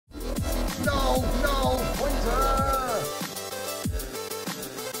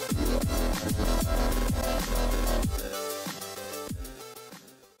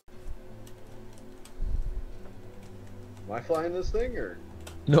Am I flying this thing or?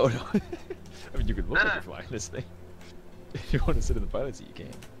 No, no. I mean, you could look like you're flying this thing. If you want to sit in the pilot seat, you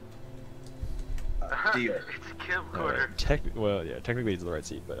can. Dear. It's a camcorder. Well, yeah, technically it's the right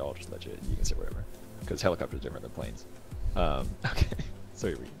seat, but I'll just let you. You can sit wherever, because helicopters are different than planes. Okay. So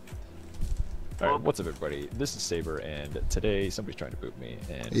here we go. Alright, what's up everybody? This is Saber, and today somebody's trying to boot me,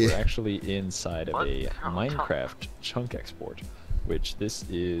 and we're actually inside of a Minecraft chunk export, which this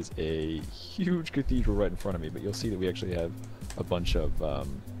is a huge cathedral right in front of me, but you'll see that we actually have a bunch of,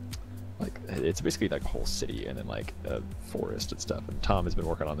 like, it's basically like a whole city, and then like a forest and stuff, and Tom has been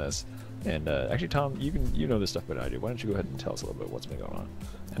working on this, and actually Tom, you know this stuff better than I do. Why don't you go ahead and tell us a little bit what's been going on,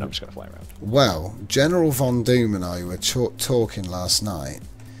 and I'm just going to fly around. Well, General Von Doom and I were talking last night.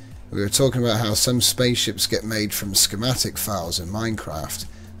 We were talking about how some spaceships get made from schematic files in Minecraft,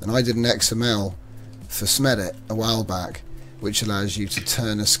 and I did an XML for Smedit a while back, which allows you to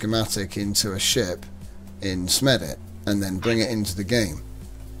turn a schematic into a ship in Smedit and then bring it into the game.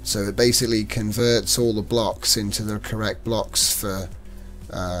 So it basically converts all the blocks into the correct blocks for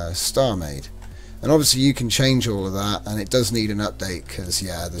Starmade. And obviously you can change all of that, and it does need an update because,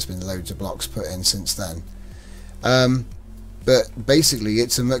 yeah, there's been loads of blocks put in since then. But basically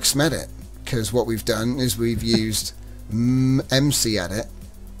it's a MushroomFleet, because what we've done is we've used MCEdit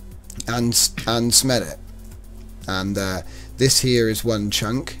and Smedit, and this here is one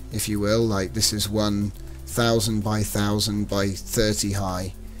chunk, if you will, like this is 1,000 by 1,000 by 30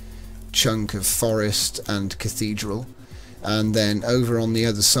 high chunk of forest and cathedral, and then over on the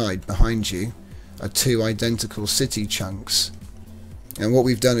other side behind you are two identical city chunks. And what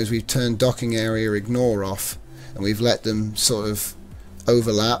we've done is we've turned docking area ignore off, and we've let them sort of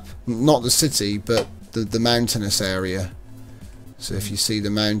overlap, not the city but the mountainous area. So if you see the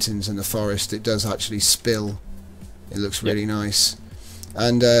mountains and the forest, it does actually spill. It looks really nice.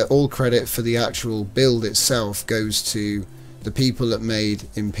 And all credit for the actual build itself goes to the people that made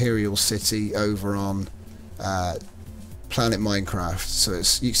Imperial City over on Planet Minecraft. So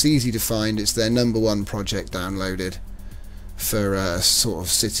it's easy to find. It's their #1 project downloaded for a sort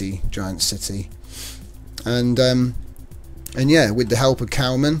of city, giant city. And yeah, with the help of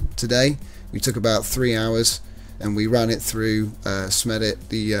Cowman today, we took about 3 hours and we ran it through Smedit,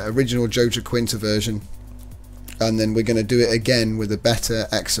 the original Joja Quinta version, and then we're going to do it again with a better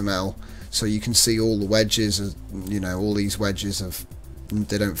XML, so you can see all the wedges, you know, all these wedges of,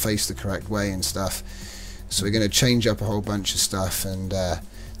 they don't face the correct way and stuff. So we're going to change up a whole bunch of stuff, and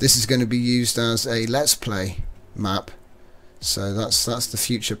this is going to be used as a Let's Play map. So that's the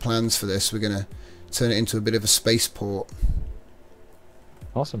future plans for this. We're going to turn it into a bit of a spaceport.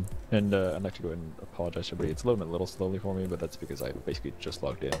 Awesome. And I'd like to go ahead and apologize to everybody. It's loading a little slowly for me, but that's because I basically just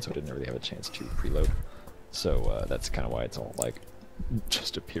logged in, so I didn't really have a chance to preload. So that's kind of why it's all like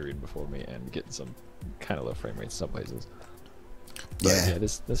just appearing before me and getting some kind of low frame rates in some places. But, yeah,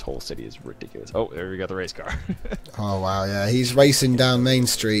 this whole city is ridiculous. Oh, there we got the race car. Oh wow, yeah, he's racing down Main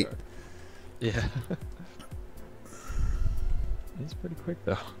Street. Yeah. He's pretty quick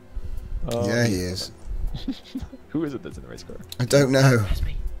though. Yeah, he is. Who is it that's in the race car? I don't know. That's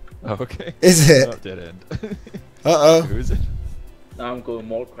me. Oh, okay. Is it? Oh, dead end. Uh-oh. Who is it? Now I'm going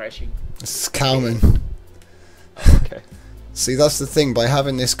more crashing. It's Cowman. Oh, okay. See, that's the thing. By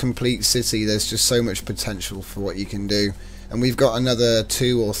having this complete city, there's just so much potential for what you can do. And we've got another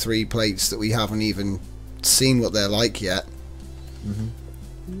 2 or 3 plates that we haven't even seen what they're like yet.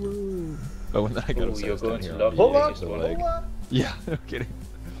 Woo. Oh, when I got upstairs down here, hold on. Yeah, no kidding.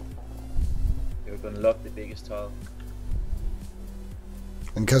 You're gonna love the biggest tile.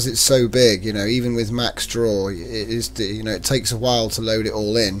 And because it's so big, you know, even with max draw, it is, you know, it takes a while to load it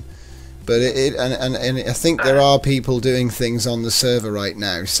all in. But and I think there are people doing things on the server right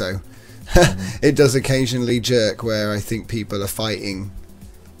now, so it does occasionally jerk where I think people are fighting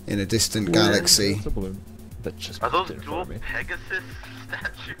in a distant galaxy. It's a balloon that just are those dual Pegasus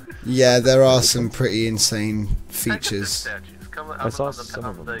statues? Yeah, there are some pretty insane features. I saw some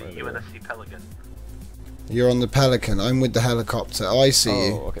of them. The UNSC Pelican. You're on the Pelican. I'm with the helicopter. Oh, I see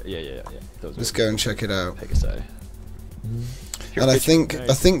you. Oh, okay. Yeah. Let's go and check it out. Pegasi. And I think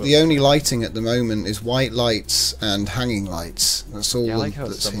the only lighting at the moment is white lights and hanging lights. That's all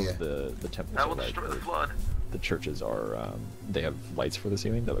that's here. The temples that will destroy the flood. The churches are they have lights for the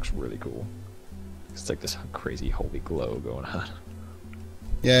ceiling. That looks really cool. It's like this crazy holy glow going on.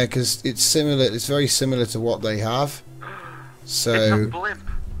 Yeah, because it's similar. It's very similar to what they have. So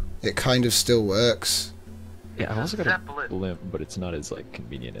it kind of still works. Yeah, I've also got a blimp, but it's not as like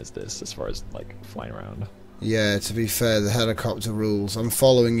convenient as this as far as like flying around. Yeah, to be fair, the helicopter rules. I'm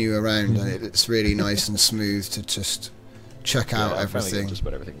following you around, and it's really nice and smooth to just check out everything. Just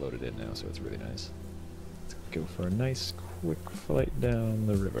about everything loaded in now, so it's really nice. go for a nice quick flight down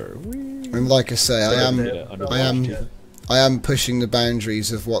the river. Whee! And like I say, I Underwater. am pushing the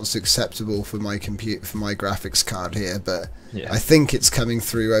boundaries of what's acceptable for my graphics card here, but Yeah. I think it's coming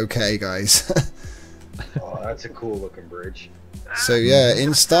through okay, guys. Oh, that's a cool looking bridge. So yeah, in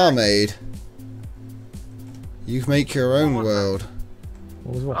Starmade, you make your own What was that? world.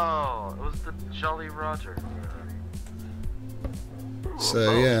 What was what? Oh, it was the Jolly Roger.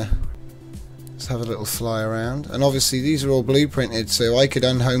 So yeah, let's have a little fly around. And obviously these are all blueprinted, so I could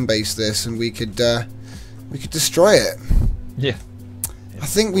unhome base this and we could destroy it. Yeah. I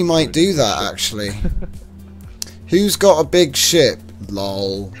think we might do that actually. Who's got a big ship?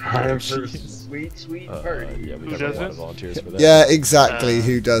 Lol. Time for jeez. sweet party. Yeah, we Who got a lot doesn't? of volunteers for that. Yeah, exactly.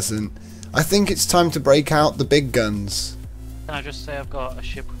 Who doesn't? I think it's time to break out the big guns. Can I just say I've got a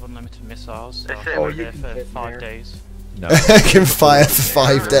ship with unlimited missiles, so They I'll say fly we there can for fit in 5 there. days. No. I can fire for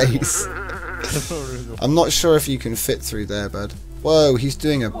 5 days. I'm not sure if you can fit through there, bud. Whoa, he's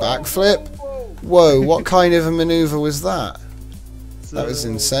doing a backflip? Whoa, what kind of a maneuver was that? That was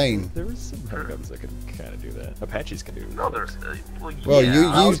insane. There was some helicopters that could kind of do that. Apaches can do No, that. there's. Well,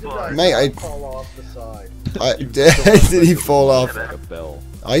 yeah, Did mate, I- fall off the side. Did he fall off? Like a bell.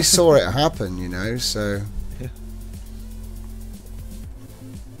 I saw it happen, you know, so...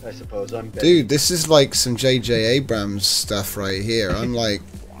 I suppose I'm betting. Dude, this is like some J.J. Abrams stuff right here. I'm like,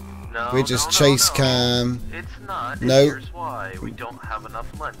 No, we just no, chase no. cam. It's not. No. Here's why. We don't have enough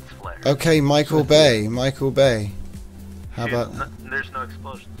lens flares. Okay, Michael Bay. How Dude, about there's no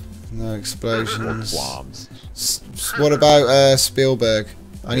explosions. no explosions? Bombs. What about Spielberg?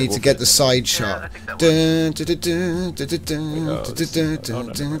 I Okay, need we'll to get do the that. side Yeah, shot. I think that Dun, dun, dun, dun, dun, dun, Oh, dun, this- dun, oh,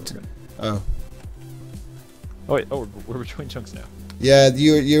 no, dun, no, dun. no, Oh, Oh wait, oh, we're between chunks now. yeah,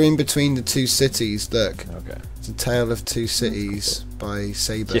 you're in between the two cities. Look, Okay. it's a Tale of Two Cities by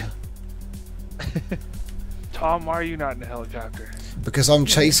Saber. Yeah. Tom, why are you not in a helicopter? Because I'm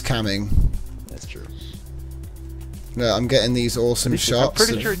chase camming. That's true. No, I'm getting these awesome I'm shots.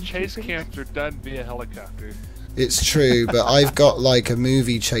 pretty of- sure chase cams are done via helicopter. It's true, but I've got like a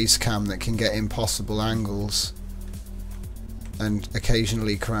movie chase cam that can get impossible angles and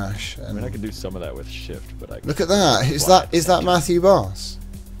occasionally crash. I mean, I And can do some of that with shift, but I can look at that! Is that Matthew Boss?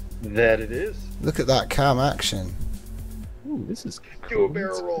 That it is. Look at that cam action! Ooh, this is Do cool. a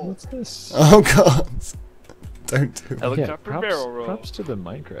barrel roll. What's this? Oh god! Don't do it. Helicopter props, barrel roll. props to the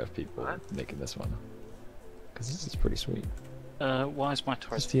Minecraft people making this one. Because this is pretty sweet. Why is my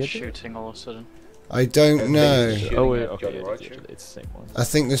turret the idea? shooting all of a sudden? I don't know. Shooting Oh wait, at okay, Jolly yeah, Roger. it's the same one. I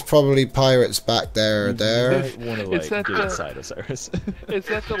think there's probably pirates back there or You there. might wanna, It's like, at get the- inside Osiris. Is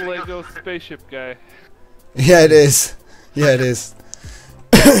that the Lego spaceship guy? Yeah, it is. Yeah, it is.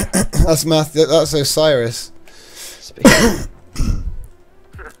 That's That's Osiris.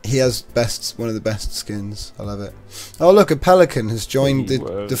 He has one of the best skins. I love it. Oh look, a pelican has joined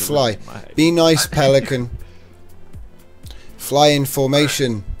the fly. Be nice, pelican. Fly in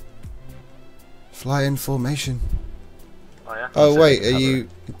formation. Fly in formation. Oh yeah. Oh wait, are hover. you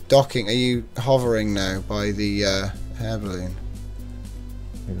docking? Are you hovering now by the air balloon?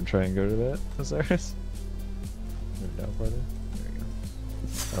 You gonna try and go to that, Osiris? Move down farther. There you go.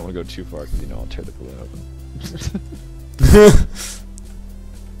 I don't want to go too far because you know I'll tear the balloon open.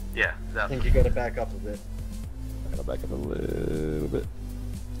 Yeah. I That. think you gotta back up a bit. I'm gonna back up a little bit.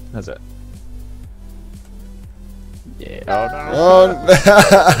 How's that? Yeah. Oh no. Oh.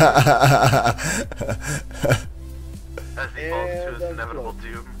 As he falls to his inevitable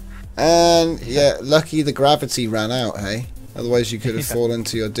doom. And yeah, lucky the gravity ran out, hey? Otherwise you could have fallen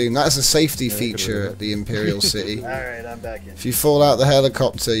to your doom. That's a safety Yeah, could've feature been at the Imperial City. Alright, I'm back in. If you fall out the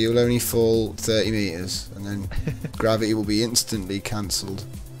helicopter, you'll only fall 30 meters, and then gravity will be instantly cancelled.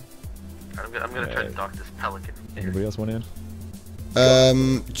 I'm gonna try to dock this pelican. Anybody else want in?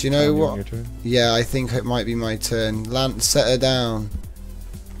 Do you know Tom, what? Your turn? Yeah, I think it might be my turn. Set her down.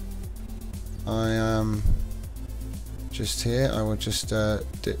 I am just here. I will just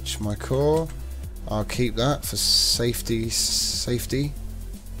ditch my core. I'll keep that for safety.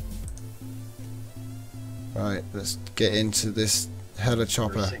 Right, let's get into this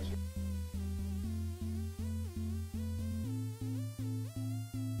helichopper. Racing.